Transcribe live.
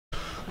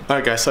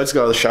Alright guys, so I just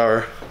got out of the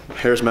shower.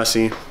 Hair's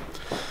messy.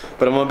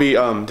 But I'm gonna be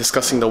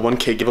discussing the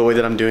 1K giveaway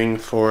that I'm doing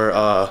for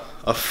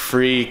a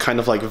free kind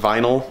of like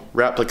vinyl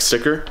wrap like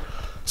sticker.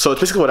 So it's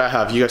basically what I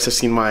have. You guys have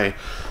seen my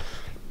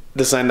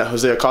design that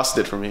Jose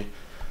Acosta did for me.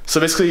 So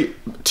basically,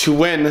 to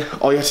win,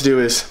 all you have to do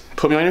is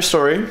put me on your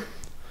story,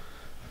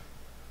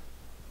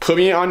 put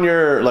me on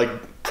your like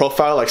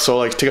profile, like so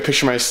like take a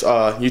picture of my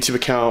YouTube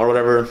account or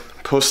whatever,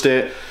 post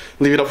it,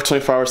 leave it up for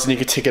 24 hours, then you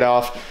can take it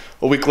off.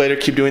 A week later,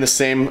 keep doing the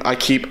same. I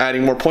keep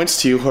adding more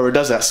points to you, whoever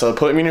does that. So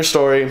put me in your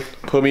story,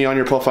 put me on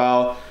your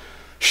profile,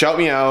 shout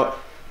me out,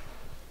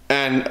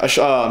 and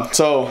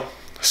so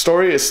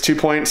story is 2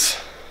 points,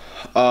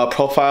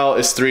 profile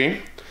is 3,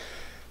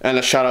 and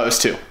a shout out is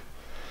 2.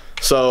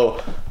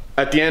 So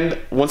at the end,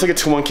 once I get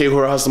to 1K,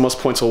 whoever has the most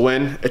points will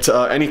win. It's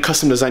any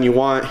custom design you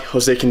want,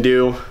 Jose can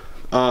do.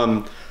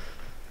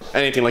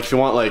 Anything, like if you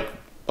want like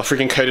a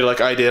freaking coyote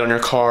like I did on your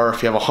car,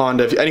 if you have a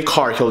Honda, any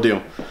car he'll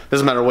do.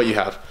 Doesn't matter what you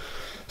have.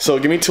 So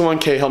give me to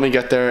 1K, help me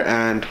get there,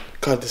 and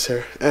God, this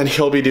hair. And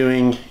he'll be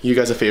doing you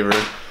guys a favor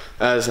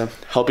as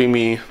helping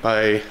me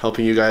by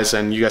helping you guys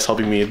and you guys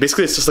helping me.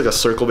 Basically, it's just like a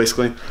circle,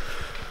 basically.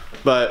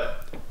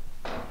 But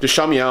just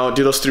shout me out,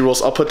 do those 3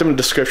 rules. I'll put them in the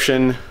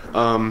description.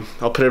 I'll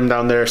put them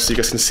down there so you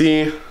guys can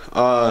see.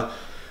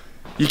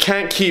 You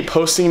can't keep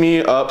posting me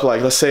up,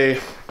 like let's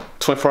say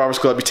 24 hours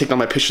ago, I'll be taking on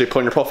my picture, they put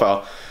it in your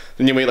profile.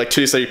 Then you wait like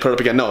 2 days later, you put it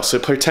up again. No, so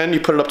pretend you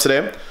put it up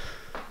today,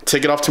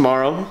 take it off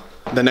tomorrow,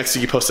 the next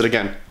week you post it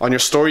again. On your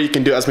story, you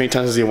can do it as many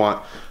times as you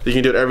want. You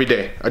can do it every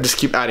day. I just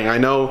keep adding. I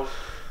know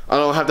I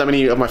don't have that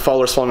many of my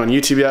followers following on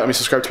YouTube yet. I mean,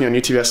 subscribe to me on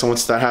YouTube yet, so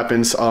once that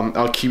happens,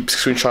 I'll keep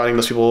screenshotting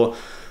those people.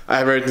 I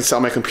have everything set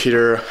on my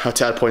computer, how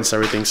to add points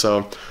and everything,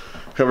 so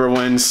whoever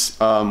wins,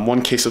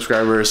 1K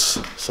subscribers,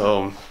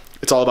 so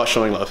it's all about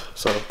showing love.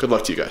 So good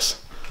luck to you guys.